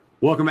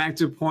Welcome back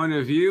to Point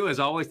of View. As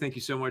always, thank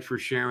you so much for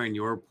sharing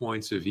your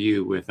points of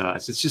view with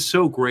us. It's just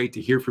so great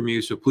to hear from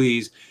you. So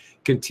please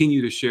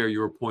continue to share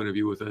your point of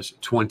view with us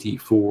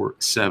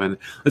 24/7.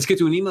 Let's get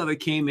to an email that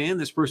came in.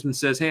 This person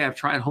says, hey, I've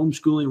tried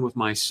homeschooling with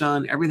my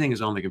son. Everything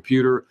is on the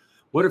computer.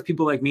 What if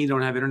people like me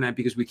don't have internet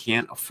because we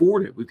can't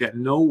afford it? We've got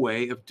no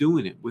way of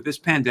doing it. With this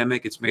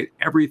pandemic, it's made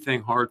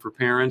everything hard for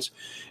parents,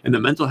 and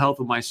the mental health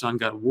of my son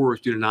got worse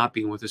due to not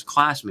being with his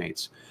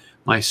classmates.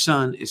 My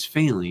son is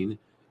failing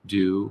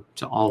due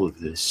to all of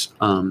this.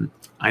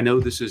 I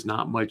know this is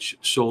not much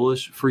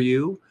solace for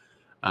you,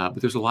 but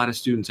there's a lot of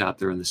students out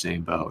there in the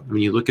same boat. I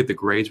mean, you look at the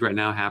grades right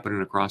now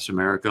happening across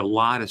America, a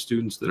lot of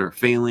students that are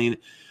failing.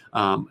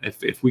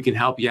 If we can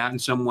help you out in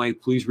some way,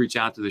 please reach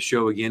out to the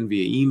show again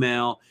via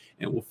email,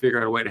 and we'll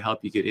figure out a way to help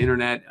you get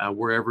internet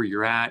wherever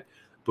you're at.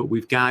 But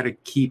we've got to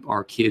keep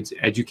our kids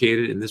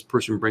educated. And this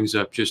person brings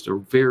up just a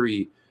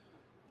very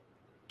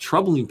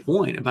troubling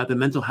point about the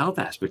mental health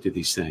aspect of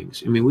these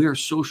things. I mean, we are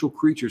social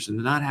creatures, and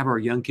to not have our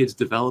young kids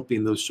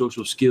developing those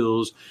social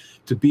skills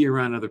to be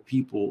around other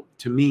people,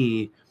 to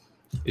me,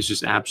 is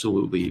just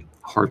absolutely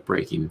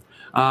heartbreaking.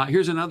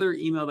 Here's another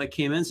email that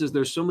came in. Says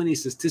there's so many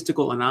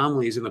statistical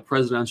anomalies in the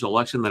presidential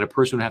election that a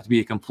person would have to be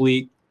a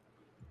complete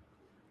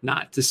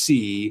not to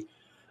see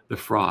the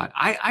fraud.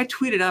 I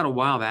tweeted out a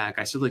while back.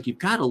 I said, look, you've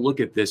got to look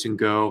at this and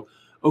go,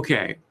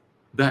 okay,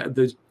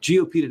 the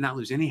GOP did not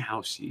lose any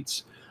House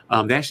seats.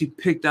 They actually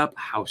picked up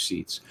House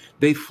seats.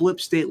 They flipped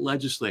state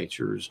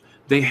legislatures.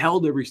 They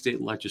held every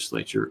state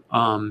legislature.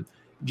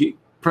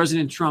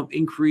 President Trump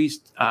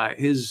increased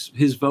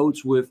his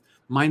votes with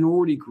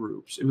minority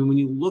groups. I mean, when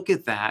you look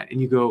at that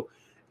and you go,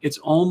 it's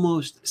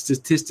almost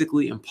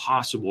statistically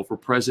impossible for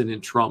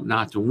President Trump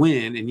not to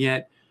win. And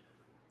yet,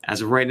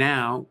 as of right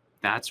now,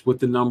 that's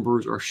what the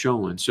numbers are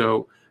showing.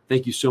 So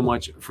thank you so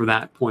much for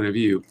that point of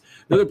view.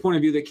 Another point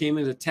of view that came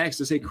in as a text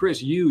to say,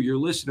 Chris, you, your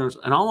listeners,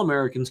 and all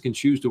Americans can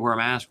choose to wear a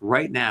mask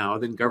right now.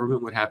 Then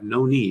government would have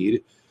no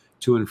need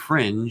to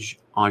infringe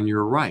on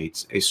your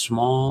rights. A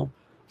small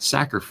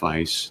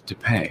sacrifice to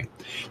pay.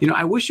 You know,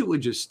 I wish it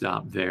would just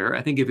stop there.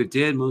 I think if it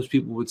did, most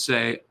people would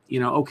say, you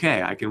know,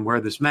 okay, I can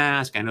wear this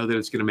mask. I know that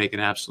it's going to make an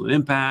absolute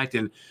impact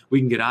and we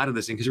can get out of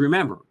this thing. Because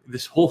remember,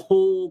 this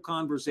whole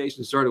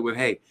conversation started with,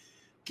 hey,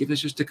 give us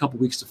just a couple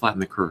weeks to flatten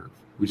the curve.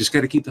 We just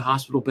got to keep the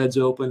hospital beds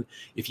open.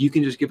 If you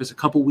can just give us a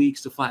couple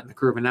weeks to flatten the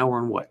curve, and now we're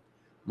in what?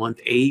 Month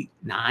 8,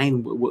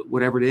 9,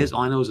 whatever it is.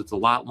 All I know is it's a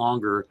lot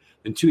longer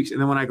than 2 weeks. And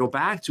then when I go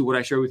back to what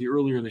I shared with you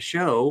earlier in the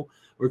show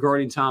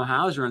regarding Tom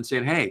Hauser and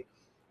saying, hey,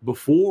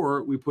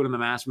 before we put in the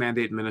mask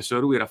mandate in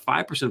Minnesota, we had a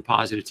 5%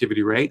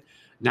 positivity rate.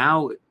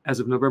 Now, as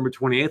of November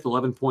 28th,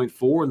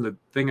 11.4. And the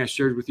thing I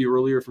shared with you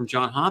earlier from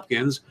Johns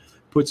Hopkins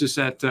puts us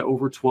at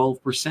over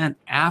 12%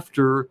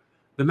 after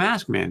the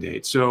mask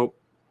mandate. So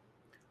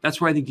that's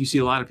where I think you see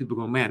a lot of people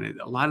go, man,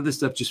 a lot of this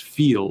stuff just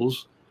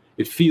feels,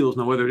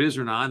 now whether it is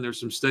or not, and there's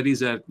some studies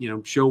that, you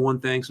know, show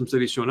one thing, some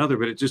studies show another,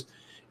 but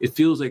it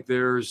feels like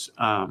there's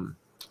a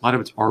lot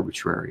of it's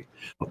arbitrary.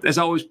 As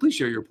always, please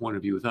share your point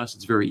of view with us.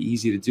 It's very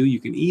easy to do.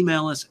 You can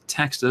email us,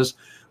 text us,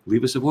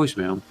 leave us a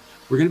voicemail.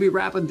 We're going to be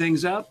wrapping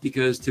things up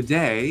because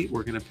today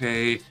we're going to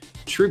pay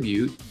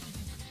tribute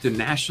to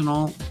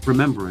National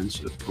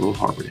Remembrance of Pearl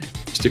Harbor Day.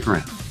 Stick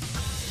around.